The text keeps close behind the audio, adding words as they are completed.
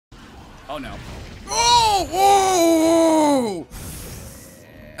Oh no. Oh!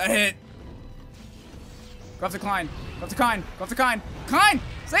 I hit. Go off the Klein. Go off the Klein. Go off the Klein. Klein!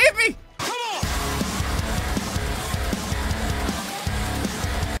 Save me! Come on!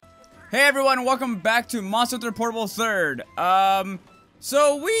 Hey everyone, welcome back to Monster Hunter Portable 3rd.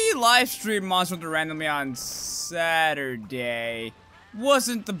 So we live streamed Monster Hunter randomly on Saturday.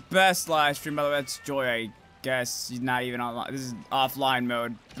 Wasn't the best live stream, by the way. That's Joy, I guess. He's not even online. This is offline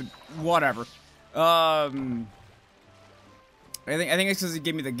mode, but whatever. I think it's because he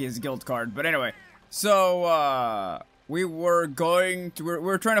gave me his guild card. But anyway, so we were trying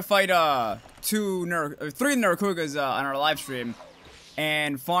to fight three Nargacugas on our live stream,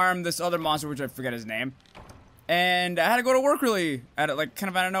 and farm this other monster, which I forget his name. And I had to go to work really kind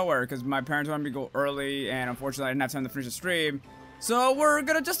of out of nowhere because my parents wanted me to go early, and unfortunately I didn't have time to finish the stream. So we're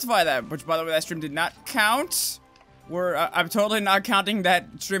gonna justify that, which by the way, that stream did not count. I'm totally not counting that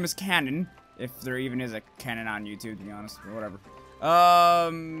stream as canon, if there even is a canon on YouTube, to be honest, or whatever.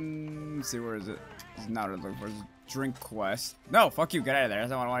 Let's see, where is it? It's not what I'm looking for. It's a drink quest. No, fuck you, get out of there. That's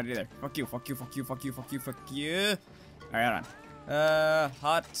not what I want to do there. Fuck you, fuck you, fuck you, fuck you, fuck you, fuck you. Alright, hold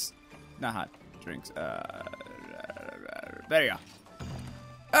on. Not hot drinks. There you go.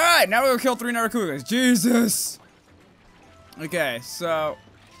 Alright, now we'll kill 3 Nargacugas. Jesus! Okay, so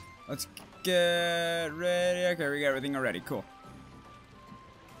let's get ready. Okay, we got everything already. Cool.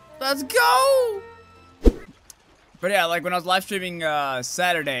 Let's go! But yeah, like when I was live streaming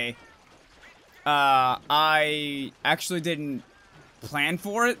Saturday, I actually didn't plan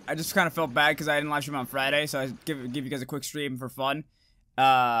for it. I just kind of felt bad because I didn't live stream on Friday, so I give you guys a quick stream for fun.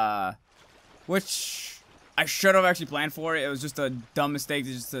 Which I should have actually planned for it. It was just a dumb mistake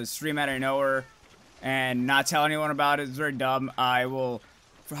to just stream out of nowhere and not tell anyone about it. It's very dumb. I will,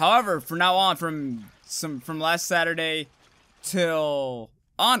 however, from now on, from last Saturday from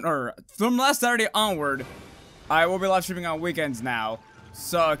last Saturday onward, I will be live streaming on weekends now.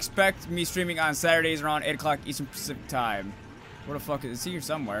 So expect me streaming on Saturdays around 8 o'clock Eastern Pacific time. Where the fuck is he? Here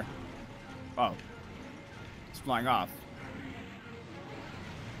somewhere? Oh, it's flying off.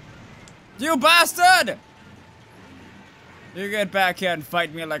 You bastard! You get back here and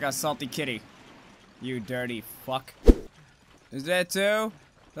fight me like a salty kitty. You dirty fuck. Is that too?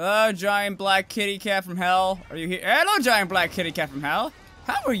 Hello, giant black kitty cat from hell. Are you here? Hello, giant black kitty cat from hell.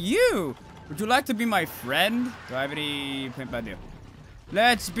 How are you? Would you like to be my friend? Do I have any pimp? I do.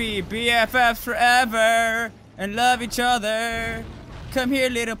 Let's be BFFs forever and love each other. Come here,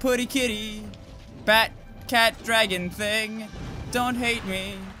 little putty kitty. Bat, cat, dragon thing. Don't hate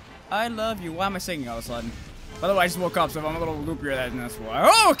me. I love you. Why am I singing all of a sudden? By the way, I just woke up, so if I'm a little goopier, that's why.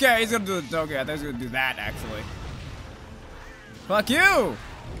 Oh, okay, he's gonna do it. Okay, I thought he was gonna do that, actually. Fuck you!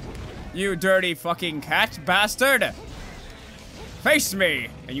 You dirty fucking cat bastard! Face me,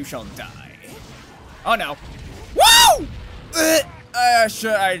 and you shall die. Oh, no. Woo! I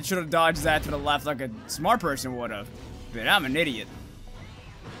should have dodged that to the left like a smart person would have. But I'm an idiot.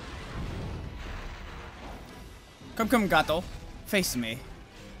 Come, gato. Face me.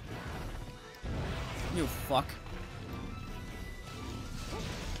 You fuck.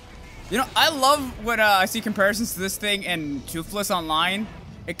 You know, I love when I see comparisons to this thing and Toothless online.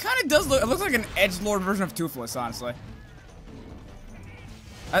 It kind of does look, it looks like an edgelord version of Toothless, honestly.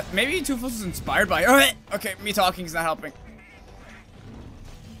 Maybe Toothless was inspired by, okay, me talking is not helping.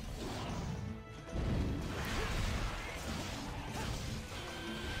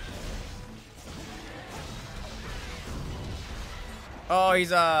 Oh,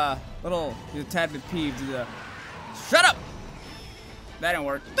 he's a tad bit peeved. Shut up! That didn't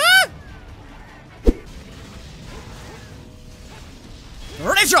work. Ah!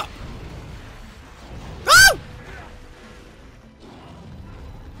 Ready, shot! Oh!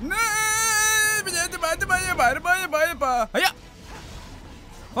 Hiya!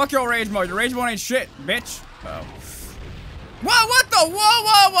 Fuck your rage mode. Your rage mode ain't shit, bitch. Oh. What the?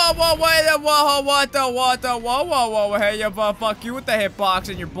 Whoa, hey, fuck you with the hitbox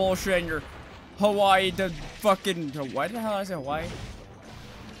and your bullshit and your Hawaii, the fucking, why the hell did I say Hawaii?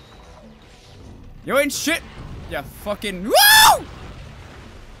 You ain't shit, you fucking, woo!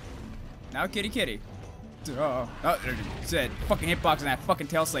 Now kitty. Oh, said fucking hitbox and that fucking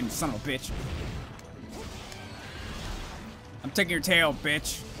tail slam, you son of a bitch. I'm taking your tail,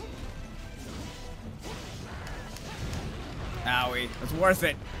 bitch. Owie, it's worth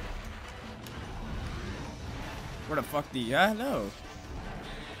it. Where the fuck the, hello.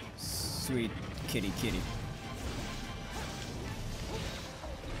 Sweet kitty.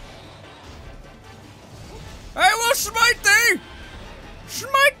 I will smite thee!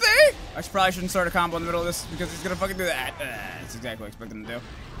 Smite thee! I probably shouldn't start a combo in the middle of this because he's gonna fucking do that. That's exactly what I expected him to do.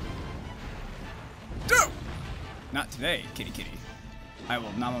 Not today, kitty kitty. I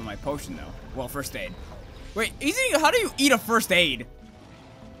will nom on my potion though. Well, first aid. Wait, how do you eat a first aid?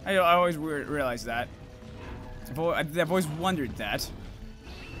 I always realized that. I've always wondered that.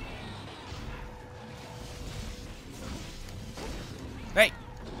 Hey!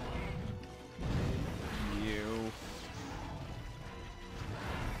 You.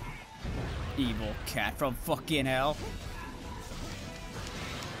 Evil cat from fucking hell.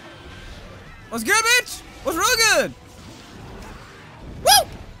 What's good, bitch? What's real good? Woo!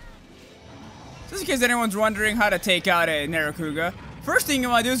 Just in case anyone's wondering how to take out a Nargacuga, first thing you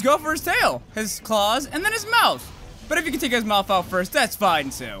want to do is go for his tail, his claws, and then his mouth. But if you can take his mouth out first, that's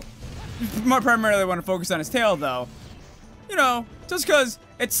fine too. More primarily want to focus on his tail though. You know, just because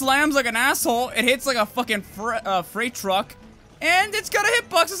it slams like an asshole, it hits like a fucking freight truck, and it's got a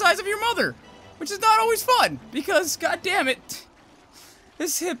hitbox the size of your mother. Which is not always fun, because god damn it,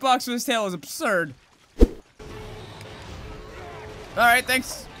 this hitbox with his tail is absurd. Alright,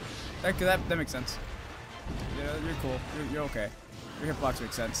 thanks. That makes sense. You're cool. You're okay. Your hitbox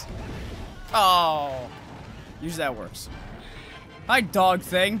makes sense. Oh. Usually that works. Hi, dog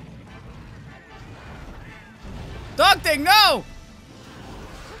thing. Dog thing, no!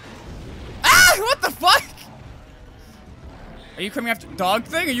 Ah! What the fuck? Are you coming after dog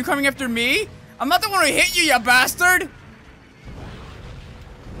thing? Are you coming after me? I'm not the one who hit you, you bastard!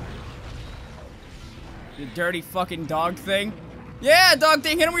 You dirty fucking dog thing. Yeah, dog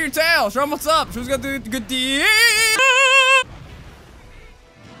thing, hit him with your tail. Show him what's up. Show him who's gonna do the good deed.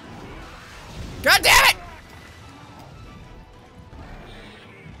 God damn it!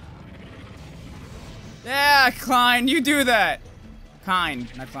 Yeah, Klein, you do that. Kind,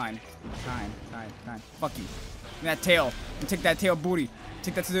 not Klein. Kind. Fuck you. Give me that tail. And take that tail booty.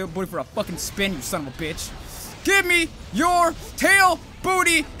 Take that tail booty for a fucking spin, you son of a bitch. Give me your tail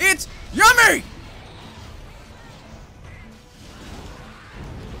booty. It's yummy!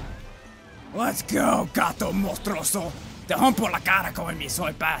 Let's go, gato monstruoso. Te rompo la cara con mi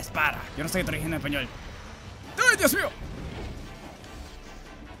soy espada. Yo no estoy traduciendo en español. ¡Ay, Dios mío!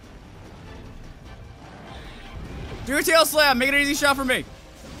 Do a tail slam. Make it an easy shot for me.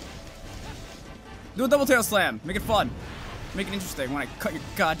 Do a double tail slam. Make it fun. Make it interesting when I cut your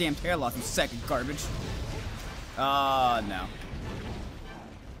goddamn tail off, you sack of garbage. No.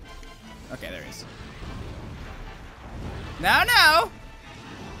 Okay, there he is. Now.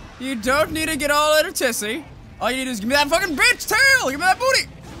 You don't need to get all at a tissy. All you need is give me that fucking bitch tail! Give me that booty!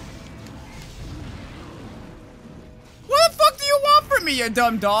 What the fuck do you want from me, you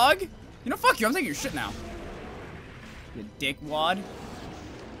dumb dog? You know, fuck you, I'm taking your shit now. You dickwad.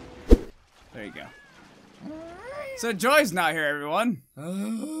 There you go. So Joy's not here, everyone.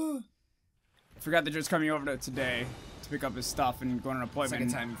 Forgot that Joy's coming over today to pick up his stuff and go on an appointment.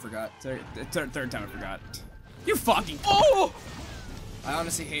 Second time you forgot. Third time I forgot. You fucking— oh! I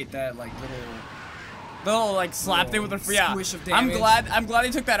honestly hate that like little like slap thing with the squish of damage. I'm glad they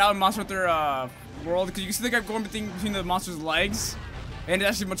took that out in Monster Hunter World, because you can see the guy going between the monster's legs, and it's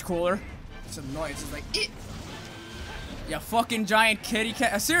actually much cooler. It's annoying. It's just like it. Yeah, fucking giant kitty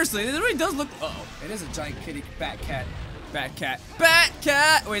cat. Seriously, it really does look— uh-oh. It is a giant kitty bat cat. Bat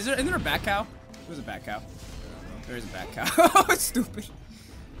cat. Wait, isn't there a bat cow? There's a bat cow. There is a bat cow. Oh, it's stupid.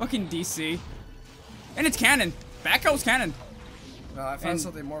 Fucking DC. And it's canon. Bat cow's canon. I found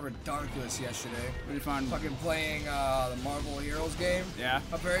something more ridiculous yesterday. What did you find? Fucking playing the Marvel Heroes game. Yeah.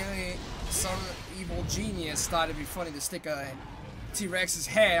 Apparently, some evil genius thought it'd be funny to stick a T-Rex's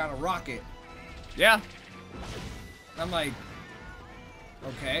head on a rocket. Yeah. I'm like,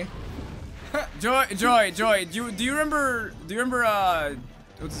 okay. Joy. Do you remember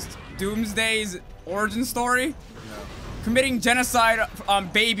what's this, Doomsday's origin story? No. Committing genocide on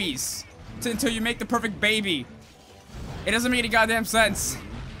babies until you make the perfect baby. It doesn't make any goddamn sense.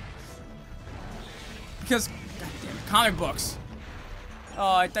 Because, goddamn it, comic books.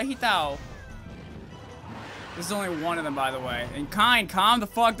 Oh, Tahitao. This is only one of them, by the way. And Kind, calm the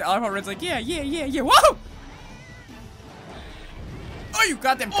fuck down. I love how Red's like, yeah. Whoa! Oh, you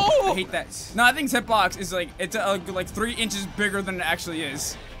goddamn— oh! I hate that. No, I think his hitbox is like, it's like 3 inches bigger than it actually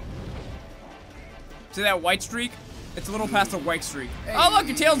is. See that white streak? It's a little past the white streak. Hey. Oh, look,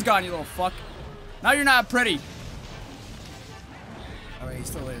 your tail's gone, you little fuck. Now you're not pretty. I mean, he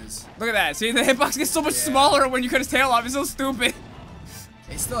still is. Look at that. See, the hitbox gets so much smaller when you cut his tail off. It's so stupid.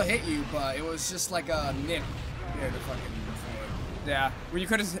 It still hit you, but it was just like a nip here to fucking before. Yeah. When you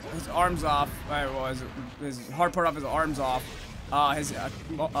cut his arms off, his hard part off his arms off, his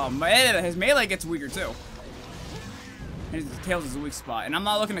melee gets weaker too. And his tails is a weak spot. And I'm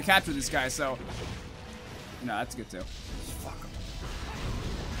not looking to capture this guy, so no, that's good too. Fuck him.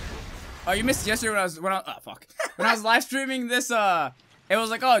 Oh, you missed yesterday when I was oh fuck. When I was live streaming this, it was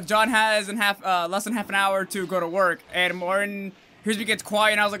like, oh, John has less than half an hour to go to work, and Martin Here's gets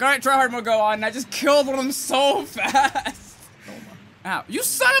quiet, and I was like, all right, try hard mode, go on, and I just killed one of them so fast. Ow. You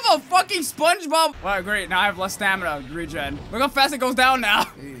son of a fucking SpongeBob! Wow, great, now I have less stamina regen. Look how fast it goes down now.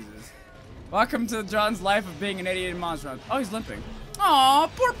 Jesus. Welcome to John's life of being an idiot monster. Oh, he's limping. Aw,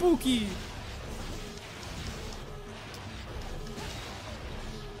 poor Pookie.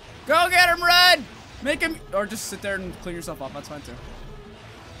 Go get him, Red! Make him, or just sit there and clean yourself off, that's fine too.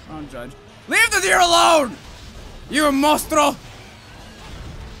 I don't judge. Leave the deer alone! You monstro!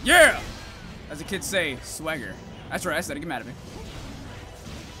 Yeah! As the kids say, swagger. That's right, I said it, get mad at me.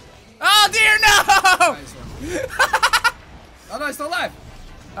 Oh dear, no! Nice one. Oh no, he's still alive.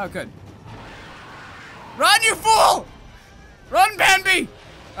 Oh, good. Run, you fool! Run, Bambi!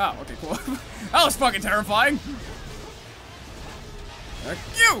 Oh, okay, cool. That was fucking terrifying.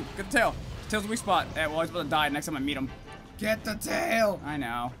 You! Get the tail. Tail's a weak spot. Yeah, well, he's about to die next time I meet him. Get the tail! I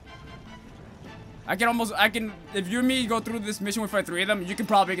know. If you and me go through this mission, we fight 3 of them, you can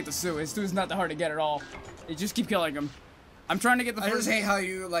probably get the Sue. His Sue's not that hard to get at all. You just keep killing him. I'm trying to get the I just hate how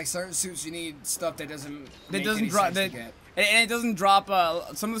you, like, certain suits, you need stuff that doesn't drop. And it doesn't drop,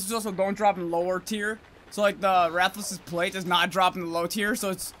 some of the suits also don't drop in lower tier. So, like, the Rathless's plate does not drop in the low tier, so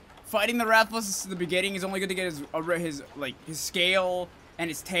it's fighting the Rathless at the beginning is only good to get his scale and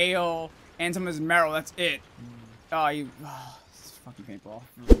his tail and some of his marrow. That's it. It's fucking paintball.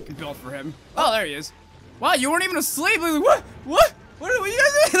 Built for him. Oh, there he is. Wow, you weren't even asleep. What? What? What are you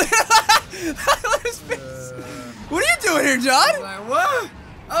guys doing? Look at his face. What are you doing here, John? Like, what?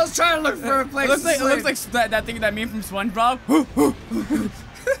 I was trying to look for a place to sleep. It looks like that meme from SpongeBob.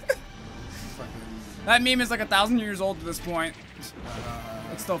 That meme is like 1,000 years old at this point.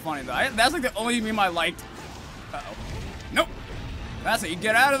 It's still funny though. That's like the only meme I liked. Uh-oh. Nope. That's how you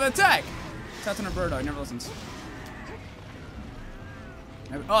get out of the attack. Shout to Norberto, he never listens.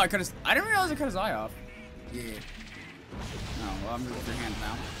 Oh, I didn't realize I cut his eye off. Yeah. Oh, well, I'm gonna with your hand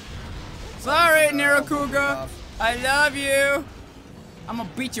now. Sorry, Nargacuga. I love you. I'm gonna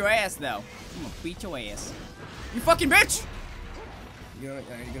beat your ass though. I'm gonna beat your ass. You fucking bitch! Are you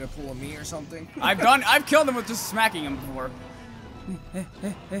gonna pull a me or something? I've killed him with just smacking him before.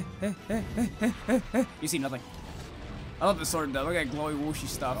 You see nothing. I love the sword though. Look at that glowy whooshy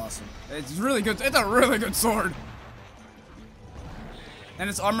stuff. Awesome. It's really good. It's a really good sword. And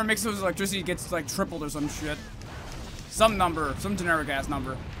its armor mixed with electricity gets like tripled or some shit. Some number, some generic ass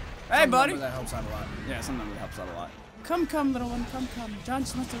number. Hey, buddy. That helps out a lot. Yeah, some number helps out a lot. Come, little one, come. John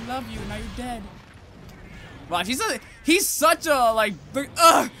just wants to love you. Now you're dead. Watch, he's such a like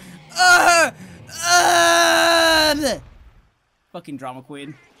fucking drama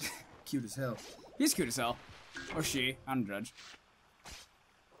queen. Cute as hell. He's cute as hell, or she. I don't judge.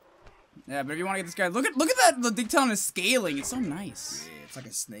 Yeah, but if you want to get this guy, look at that. The detail on his scaling. It's so nice. Yeah, it's like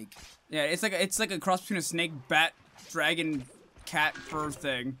a snake. Yeah, it's like a cross between a snake, bat, dragon, cat fur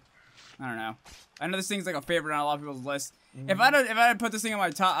thing. I don't know. I know this thing's like a favorite on a lot of people's list. If I had put this thing on my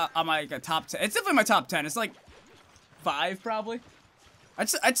top, top 10, it's definitely my top 10. It's like 5 probably. I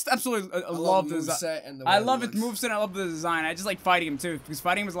just absolutely love the design. I love its moveset. I love the design. I just like fighting him too because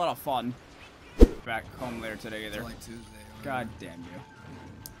fighting him is a lot of fun. Back home later today either. Like Tuesday. God damn you.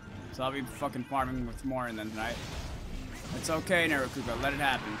 So I'll be fucking farming with more and then tonight. It's okay, Nargacuga. Let it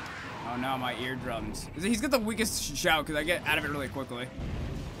happen. Oh no, my eardrums. He's got the weakest shout because I get out of it really quickly.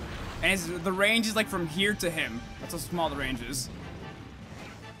 And the range is like from here to him. That's how small the range is.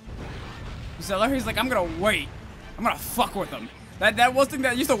 So he's like, I'm gonna wait. I'm gonna fuck with him. That was thing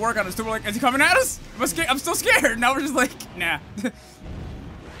that used to work on us too. We're like, is he coming at us? I'm still scared. Now we're just like, nah.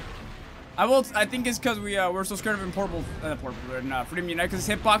 I think it's because we're so scared of him Freedom Unite because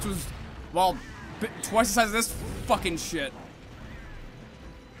his hitbox was, well, twice the size of this fucking shit.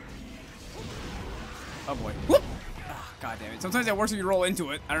 Oh boy. Whoop! Oh, God damn it. Sometimes it works if you roll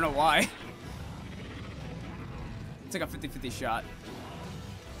into it. I don't know why. It's like a 50-50 shot.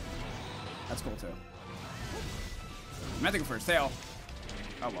 That's cool too. I'm gonna go for his tail.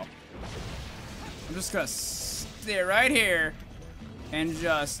 Oh well. I'm just gonna stay right here and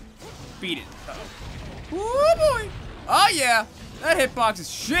just beat it. Uh-oh. Oh boy! Oh yeah! That hitbox is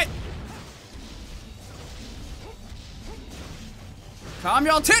shit! Calm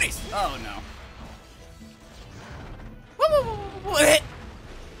y'all titties! Oh no. I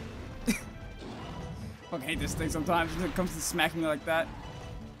fucking hate this thing sometimes when it comes to smacking me like that.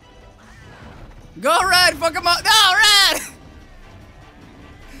 Go Red! Fuck him up! No, Red!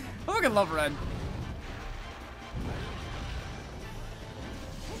 I fucking love Red.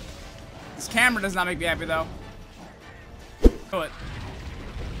 This camera does not make me happy though. Do it.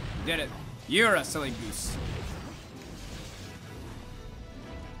 You did it. You're a silly goose.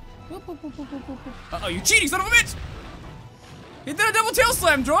 Uh-oh, you cheating son of a bitch! He did a double tail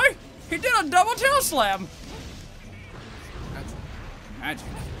slam, Joy! He did a double tail slam! Magic.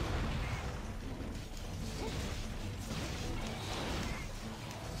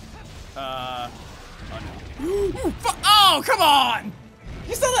 Oh no. Oh, come on!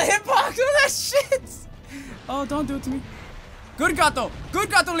 You saw the hitbox of that shit! Oh, don't do it to me. Good gato! Good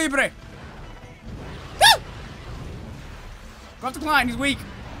gato libre! Woo! Go up to Klein, he's weak.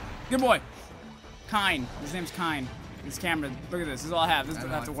 Good boy. Kine. His name's Kine. This camera. Look at this. This is all I have. This is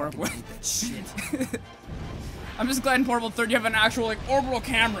what I have to work with. Shit. I'm just glad in Portable 3 you have an actual like orbital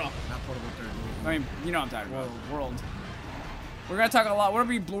camera. Not Portable 3. I mean, you know what I'm talking about. World. We're gonna talk a lot. We're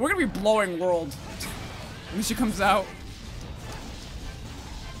gonna be blowing World when she comes out.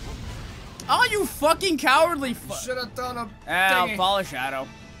 Oh, you fucking cowardly Should have done a I'll follow Shadow.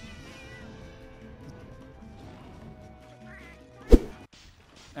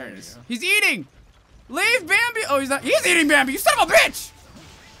 There it is. He's eating! Leave Bambi! Oh, he's not. He's eating Bambi! You son of a bitch!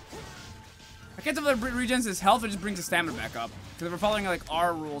 I can't tell if that regens his health or just brings his stamina back up. Because if we're following like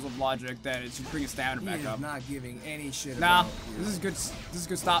our rules of logic, that it should bring his stamina back up. Not giving any shit. Nah, about you. this is good. This is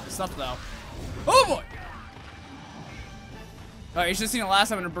good stuff though. Oh boy! Oh, you should have seen it last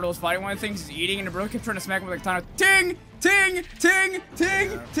time when Norberto was fighting. One of the things he's eating, and Norberto kept trying to smack him with a katana. Ting! Ting! Ting!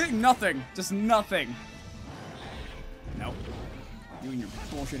 Ting! Ting! Nothing. Just nothing. Nope. You and your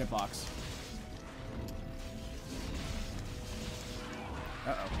bullshit hitbox.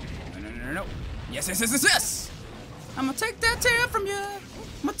 Uh-oh. No. Yes. I'm gonna take that tail from you.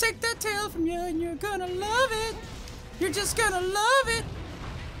 I'm gonna take that tail from you, and you're gonna love it. You're just gonna love it.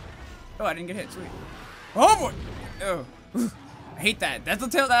 Oh, I didn't get hit. Sweet. Oh, boy. Oh. I hate that. That's the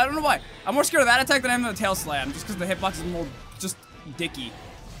tail. I don't know why. I'm more scared of that attack than I am of the tail slam, just because the hitbox is more just dicky.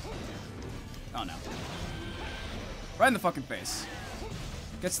 Oh, no. Right in the fucking face.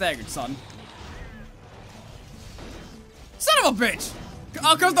 Get staggered, son. Son of a bitch!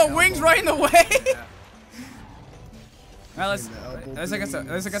 Oh, cause the wing's right in the way. Well, at least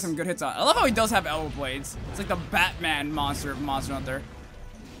I got some good hits on. I love how he does have elbow blades. It's like the Batman monster Hunter.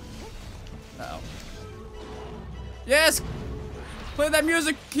 Uh-oh. Yes! Play that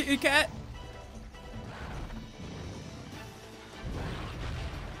music, kitty cat.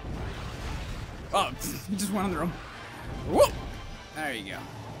 Oh, he just went under him. Whoop! There you go.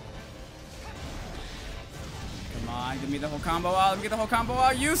 Come on, give me the whole combo out. Let me get the whole combo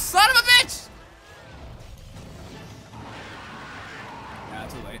out. You son of a bitch! Yeah,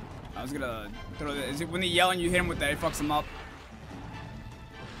 too late. I was gonna throw the. Is it when they yell and you hit him with that, it fucks him up.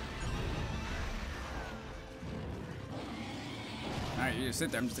 Alright, you just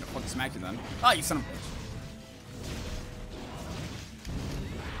sit there. I'm just gonna fucking smack you then. Oh, you son of a bitch.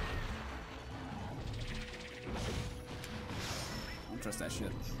 I don't trust that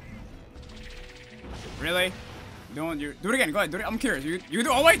shit. Really? Do it again. Go ahead. Do it. I'm curious. You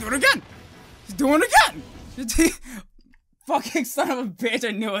do. Oh wait, do it again. He's doing it again. Fucking son of a bitch.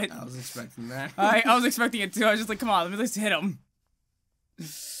 I knew it. I was expecting that. I was expecting it too. I was just like, come on, let me at least hit him.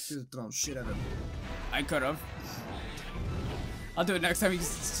 Should have thrown shit at him. I could have. I'll do it next time he's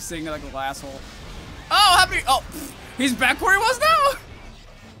sitting like a little asshole. Oh, happy. Oh, he's back where he was now.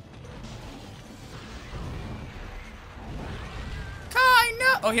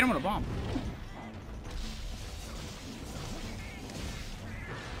 Kinda. Oh, hit him with a bomb.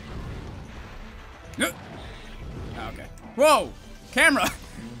 No. Oh, okay. Whoa, camera,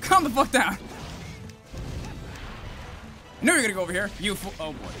 calm the fuck down. I knew you were gonna go over here. You fool.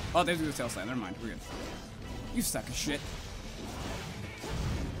 Oh boy. Oh, there's the tail slam. Never mind. We're good. You suck of shit.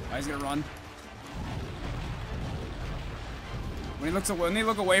 Oh, he's gonna run. When they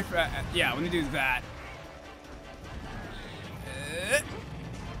look away from, yeah, when they do that.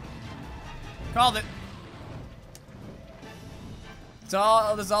 Called it.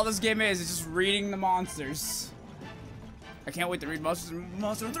 That's all this game is. It's just reading the monsters. I can't wait to read Monster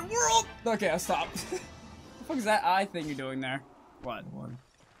Hunter World. Okay, I'll stop. What the fuck is that eye thing you're doing there? What? One.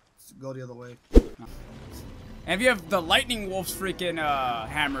 Go the other way. Oh. And if you have the Lightning Wolf's freaking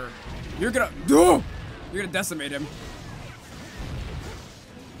hammer, you're gonna decimate him.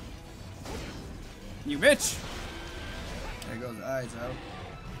 You bitch. There goes the eyes out.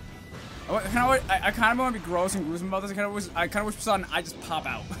 I kind of want to be gross and gruesome about this. I kind of wish sudden I just pop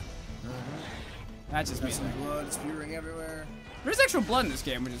out. That's just me. Some blood spewing everywhere. There's actual blood in this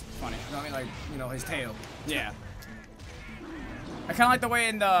game, which is funny. I mean, like, you know, his tail. Yeah. I kind of like the way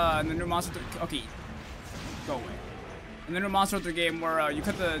in the new Monster Hunter. Okay, go away. In the new Monster Hunter game where you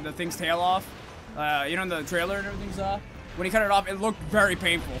cut the thing's tail off. You know, in the trailer and everything saw. when he cut it off, it looked very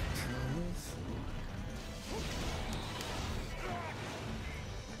painful.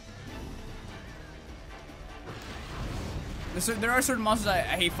 There are certain monsters I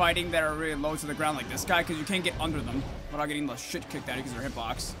hate fighting that are really low to the ground, like this guy, because you can't get under them without getting the shit kicked out of you because they're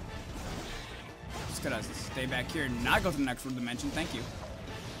hitbox. Just gotta stay back here and not go to the next dimension. Thank you.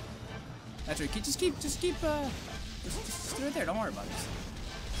 That's right. Just stay right there. Don't worry about this.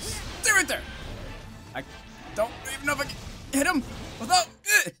 Stay right there. I don't even know if I can hit him without.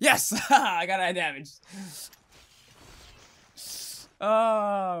 Yes, I got eye damage.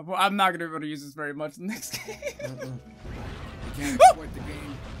 Well, I'm not gonna be able to use this very much in the next game. You can't exploit the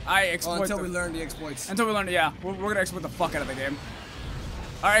game. I exploit until we learn the exploits. Until we learn it, yeah. We're gonna exploit the fuck out of the game.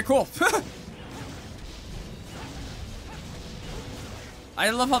 Alright, cool.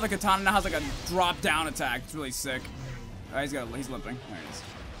 I love how the katana now has like a drop down attack. It's really sick. He's limping. There it is.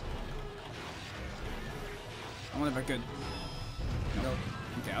 I wonder if I could. Nope.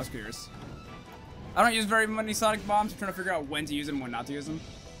 Okay, I was curious. I don't use very many sonic bombs. I'm trying to figure out when to use them and when not to use them.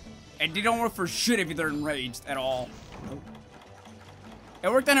 And they don't work for shit if they're enraged at all. Nope. It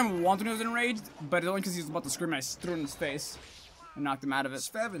worked on him once when he was enraged, but only because he was about to scream and I threw it in his face and knocked him out of it.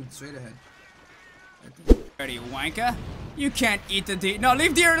 Spevin, straight ahead. Ready, wanka? You can't eat the deer. No,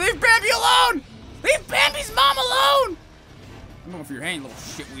 leave Bambi alone! Leave Bambi's mom alone! I'm going for your hand, you little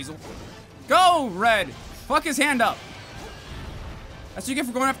shit weasel. Go, Red! Fuck his hand up. That's what you get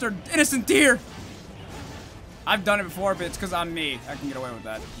for going after innocent deer. I've done it before, but it's because I'm me. I can get away with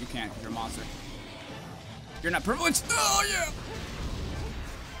that. You can't. You're a monster. You're not privileged. Oh, yeah.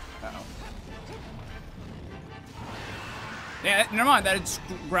 Uh-oh. Yeah, never mind. That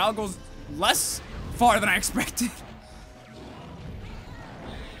growl goes less far than I expected.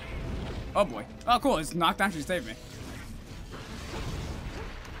 Oh, boy. Oh, cool. His knockdown actually saved me.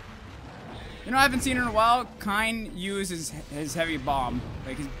 You know, I haven't seen in a while. Kine uses his heavy bomb.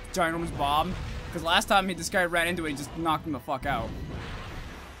 Like, his ginormous bomb. Because last time this guy ran into it, he just knocked him the fuck out.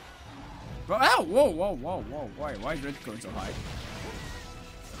 Bro, ow! Whoa. Why is Red going so high?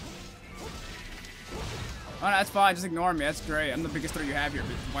 Oh, no, that's fine. Just ignore me. That's great. I'm the biggest threat you have here,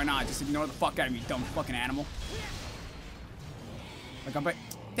 but why not? Just ignore the fuck out of me, you dumb fucking animal. Like, I'm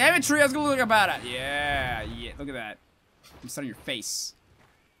damn it, tree! I was gonna look about it. Yeah. Look at that. I'm starting your face.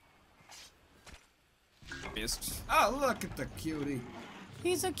 Oh, look at the cutie.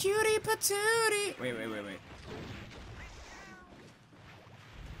 He's a cutie patootie. Wait.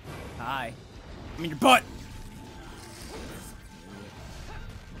 Hi. I'm in your butt.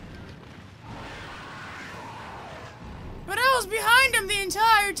 But I was behind him the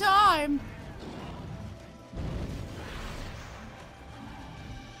entire time.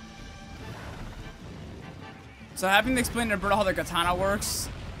 So having to explain to Norberto how the katana works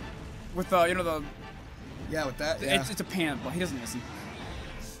with the, you know, the... Yeah, with that, yeah. It's a pain, but he doesn't listen.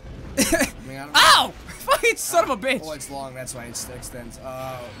 I mean, I don't Ow! Fucking son of a bitch! Oh, it's long, that's why it extends.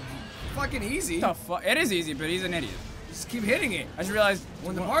 Fucking easy. The fuck? It is easy, but he's an idiot. Just keep hitting it. I just realized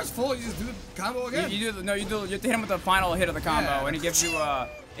when the bar's full, you just do the combo again. You have to hit him with the final hit of the combo, yeah, and it gives you yeah,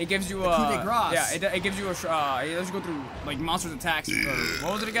 it gives you a it lets you go through like monsters' attacks.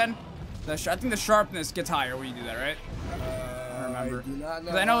 What was it again? I think the sharpness gets higher when you do that, right? I remember. I do not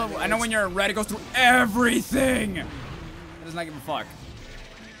know. I know when you're red, it goes through everything. It does not give a fuck.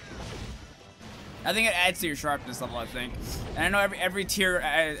 I think it adds to your sharpness level, I think. And I know every tier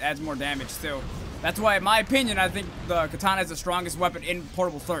adds more damage, too. That's why, in my opinion, I think the katana is the strongest weapon in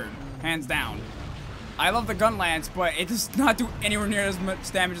Portable Third. Hands down. I love the gun lance, but it does not do anywhere near as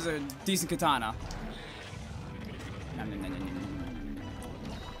much damage as a decent katana.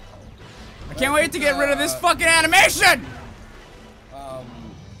 I can't wait to get rid of this fucking animation!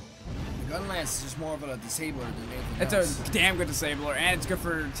 The gun lance is just more of a disabler than anything else. It's a damn good disabler, and it's good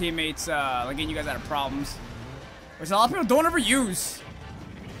for teammates, like getting you guys out of problems. Which a lot of people don't ever use.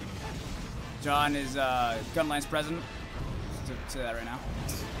 John is, gun lance present. Say that right now.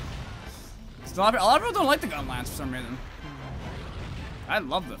 A lot of people don't like the gun lance for some reason. I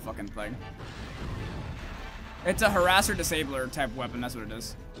love the fucking thing. It's a harasser disabler type weapon, that's what it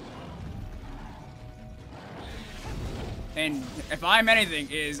is. And if I'm anything,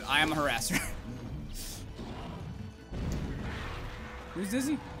 I am a harasser. Who's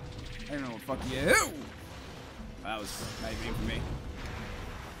Dizzy? I don't know what the fuck he is. That was not even for me.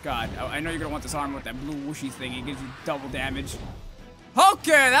 God, I know you're gonna want this armor with that blue whooshy thing. It gives you double damage.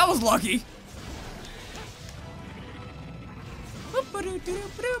 Okay, that was lucky.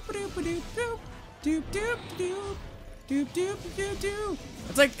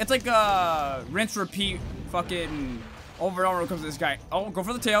 It's like rinse repeat fucking over and over when it comes to this guy. Oh, go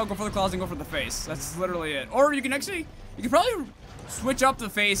for the tail, go for the claws, and go for the face. That's literally it. Or you can actually You can probably switch up the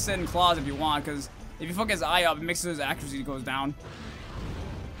face and claws if you want, because if you fuck his eye up, it makes his accuracy goes down.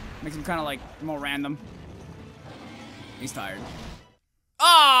 Makes him kind of like more random. He's tired.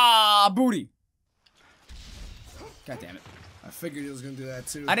 Ah, booty. God damn it. I figured he was gonna do that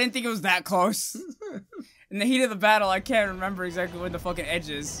too. I didn't think it was that close. In the heat of the battle, I can't remember exactly where the fucking edge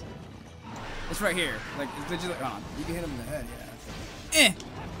is. It's right here. Like, it's just, hold on. You can hit him in the head, yeah.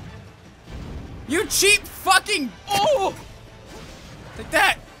 You cheap fucking. Oh! Take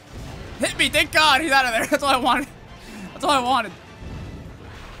that. Hit me, thank God. He's out of there. That's all I wanted. That's all I wanted.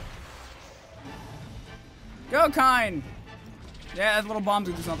 Go, kind. Yeah, that little bomb's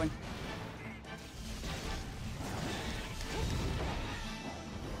gonna do something.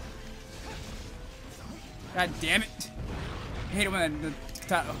 God damn it. I hate it when the oh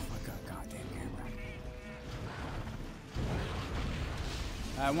my god damn camera.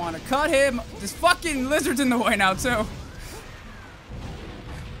 I wanna cut him. This fucking lizard's in the way now too.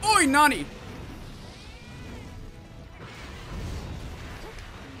 Oi, Nani.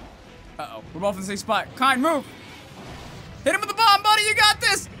 Uh-oh, we're both in the same spot. Kind, move. Hit him with the bomb, buddy, you got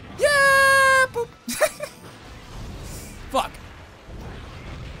this. Yeah, boop. Fuck.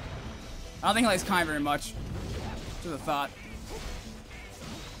 I don't think he likes Kind very much. Just a thought.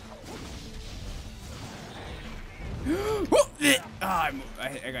 I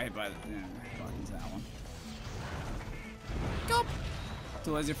got hit by the fucking that one. Go.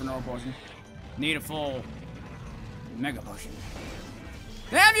 Too lazy for normal potion. Need a full mega potion.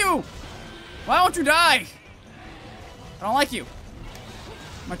 Damn you! Why won't you die? I don't like you.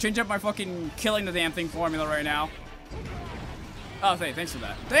 I'm gonna change up my fucking killing the damn thing formula right now. Oh, thanks for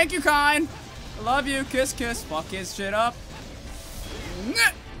that. Thank you, Kind. I love you. Kiss, kiss. Fuck his shit up.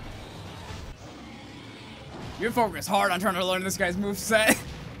 You're focused hard on trying to learn this guy's moveset. I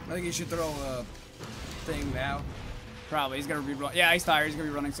think you should throw a thing now. Probably. He's gonna be yeah, he's tired. He's gonna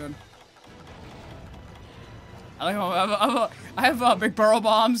be running soon. I like how I have big burrow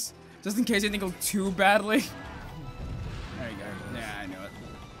bombs just in case anything goes too badly. There you go. Yeah, I knew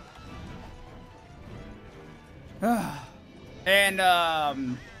it.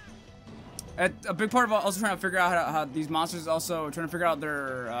 And a big part of also trying to figure out how these monsters also trying to figure out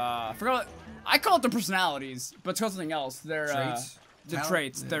their I call it their personalities, but it's called something else. Their traits. The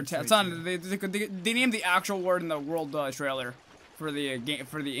traits. Their it's on. They named the actual word in the world trailer for the game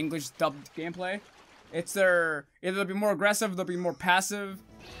for the English dubbed gameplay. It's their either they'll be more aggressive, they'll be more passive.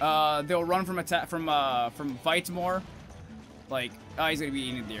 They'll run from from fights more. Like, oh, he's gonna be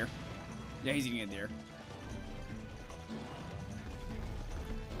eating a deer. Yeah, he's eating a deer.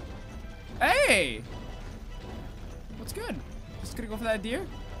 Hey! What's good? Just gonna go for that deer?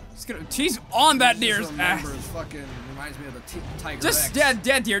 Just gonna tease on that deer's ass. Fucking reminds me of the tiger. Just dead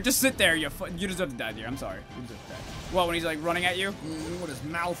deer. Just sit there. You deserve to die, deer. I'm sorry. You deserve to die. Well, when he's like running at you. With his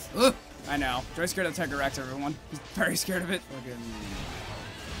mouth. Ugh. I know. Joey's scared of the Tiger Rex, everyone. He's very scared of it. Fucking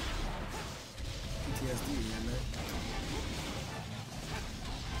PTSD, man.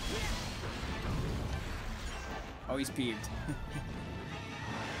 Oh, he's peeved.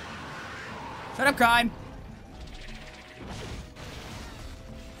 Shut up, Kind.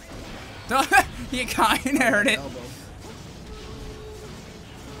 He Kind heard it. Elbow.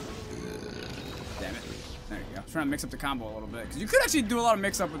 Damn it. There you go. I was trying to mix up the combo a little bit because you could actually do a lot of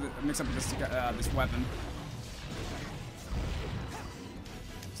mix up with this weapon.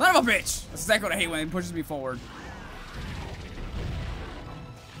 Son of a bitch! That's exactly what I hate when it pushes me forward.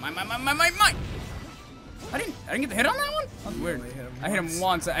 Mine! I didn't get the hit on that one? That's weird. I hit him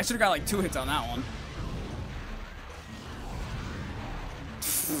once. I should have got like 2 hits on that one.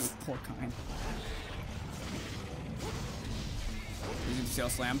 Poor Kind. Using Sail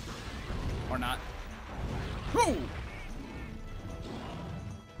Slam. Or not. Woo!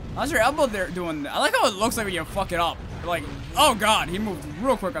 How's your elbow there doing? I like how it looks like when you fuck it up. Like, oh god, he moved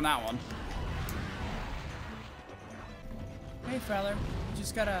real quick on that one. Hey, fella. You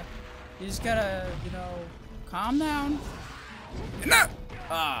just gotta, you know, calm down. No!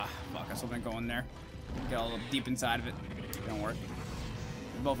 Ah, fuck, I still been going there. Get a little deep inside of it. Don't work.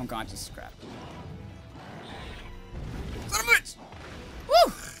 We're both unconscious. Crap. Son of a bitch!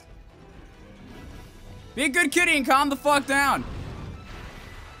 Woo! Be a good kitty and calm the fuck down.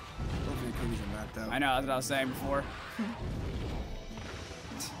 Hopefully the kitties are knocked out. I know, that's what I was saying before.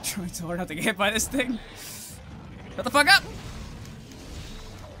 Trying so hard not to get hit by this thing. Shut the fuck up!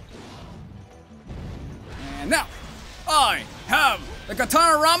 And now, I have the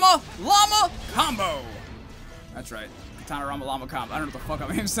Katana Rama Llama Combo. That's right, Katana Rama Llama Combo. I don't know what the fuck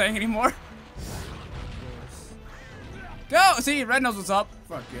I'm even saying anymore. Of course. Go! See, Red knows what's up.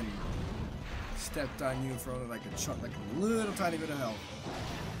 Fucking Stepped on you for only like a chunk, like a little tiny bit of health.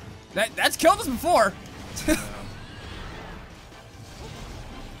 That's killed us before.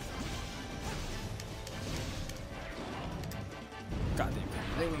 God damn it.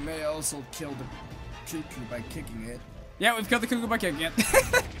 I think we may also kill the cuckoo by kicking it. Yeah, we've killed the cuckoo by kicking it.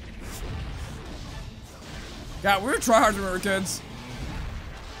 God, we were tryhards when we were kids.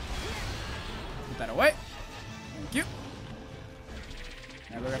 Put that away. Thank you.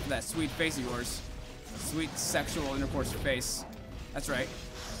 Now look after that sweet face of yours. Sweet sexual intercourse face. That's right.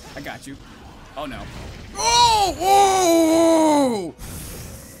 I got you. Oh no. Oh!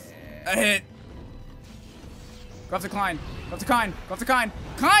 That hit. Go off the Klein. Go off the Klein. Go off the Klein.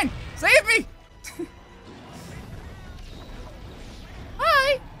 Klein! Save me!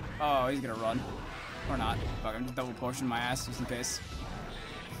 Hi! Oh, he's gonna run. Or not. Fuck, I'm just double potioning my ass just in case.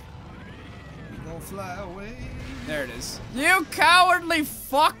 You gonna fly away. There it is. You cowardly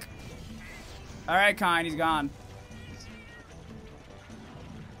fuck! Alright, Klein, he's gone.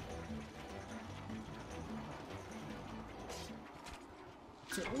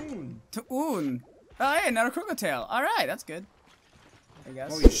 To-oon. Oh, hey, another Nargacuga. Alright, that's good. I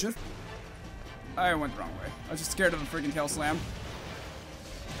guess. Oh, you should. I went the wrong way. I was just scared of a freaking tail slam.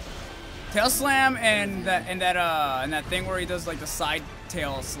 Tail slam and that thing where he does like the side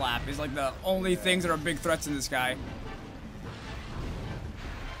tail slap is like the only things that are big threats in this guy.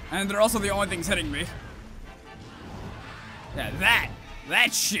 And they're also the only things hitting me. Yeah,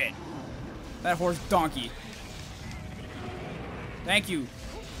 that shit. That horse donkey. Thank you,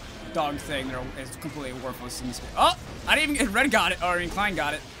 dog thing. It's completely worthless in this game. Oh, I didn't even get Red got it, or I mean Klein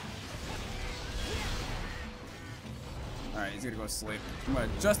got it. All right, he's gonna go to sleep.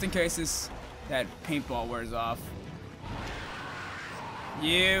 Just in case that paintball wears off.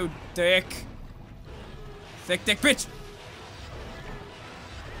 You dick. Thick dick bitch.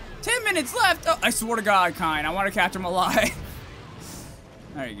 10 minutes left. Oh, I swear to God, Klein, I want to catch him alive.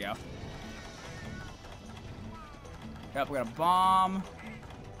 There you go. Yep, we got a bomb.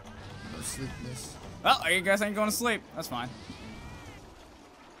 No sleepiness. Well, I guess I ain't going to sleep. That's fine.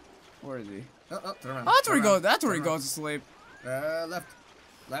 Where is he? Oh, turn around. Oh, that's where he goes. That's where he Turn around. goes to sleep. Left.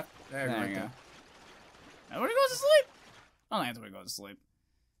 There you go. That's where he goes to sleep? I don't think that's where he goes to sleep.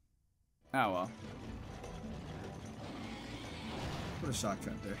 Oh, well. Put a shock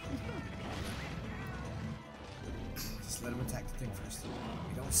trap there. Just let him attack the thing first.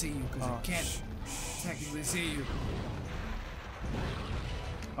 He don't see you because he can't technically see you.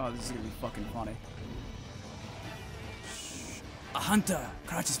 Oh, this is gonna be fucking funny. A hunter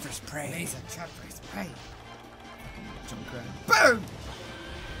crouches for his prey. Laser trap for his prey. Jump grab. Boom!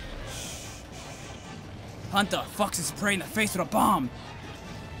 Hunter fucks his prey in the face with a bomb.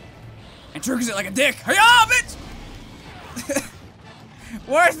 And triggers it like a dick. Hiya, bitch!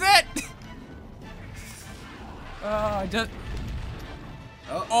 Worth it! I just...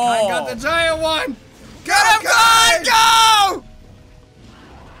 Oh, I got the giant one! Get him, Klein! Go!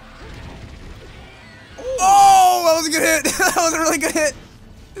 Oh, that was a good hit. That was a really good hit.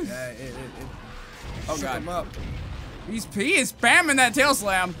 Yeah, it Oh, shook God. him up. He is spamming that tail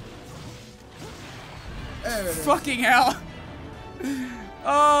slam. There it is. Fucking hell.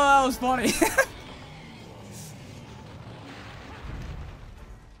 Oh, that was funny.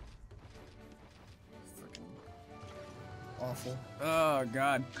 Awful. Oh,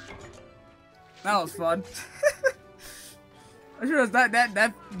 God. That was fun. I'm sure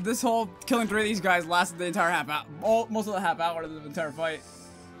that this whole killing 3 of these guys lasted the entire half hour, most of the half hour of the entire fight.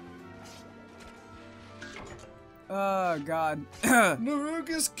 Oh God.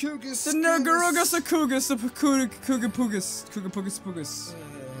 Nargacuga. The Nargacuga Pugus.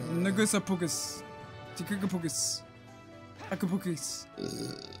 Nagasapugus. Tikugapugus. Akapugus.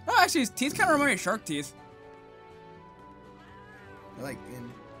 Oh, actually, his teeth kind of remind me of shark teeth. I like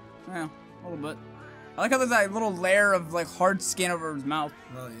him. Yeah, a little bit. I like how there's that little layer of like hard skin over his mouth.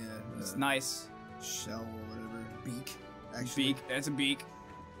 Oh yeah. It's nice. Shell or whatever. Beak. Actually. Beak. It's a beak.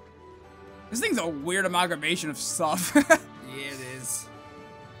 This thing's a weird amalgamation of stuff. Yeah, it is.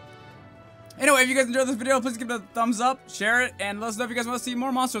 Anyway, if you guys enjoyed this video, please give it a thumbs up, share it, and let us know if you guys want to see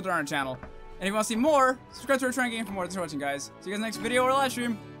more Monster Hunter on our channel. And if you want to see more, subscribe to our Triton game for more. Thanks for watching, guys. See you guys in the next video or live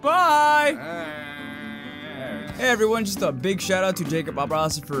stream. Bye! Hey everyone, just a big shout out to Jacob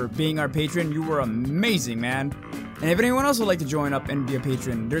Abrasa for being our patron. You were amazing, man. And if anyone else would like to join up and be a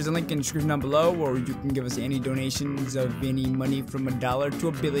patron, there's a link in the description down below, or you can give us any donations of any money from $1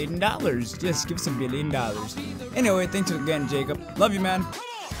 to $1 billion. Just give us $1 billion. Anyway, thanks again, Jacob. Love you, man.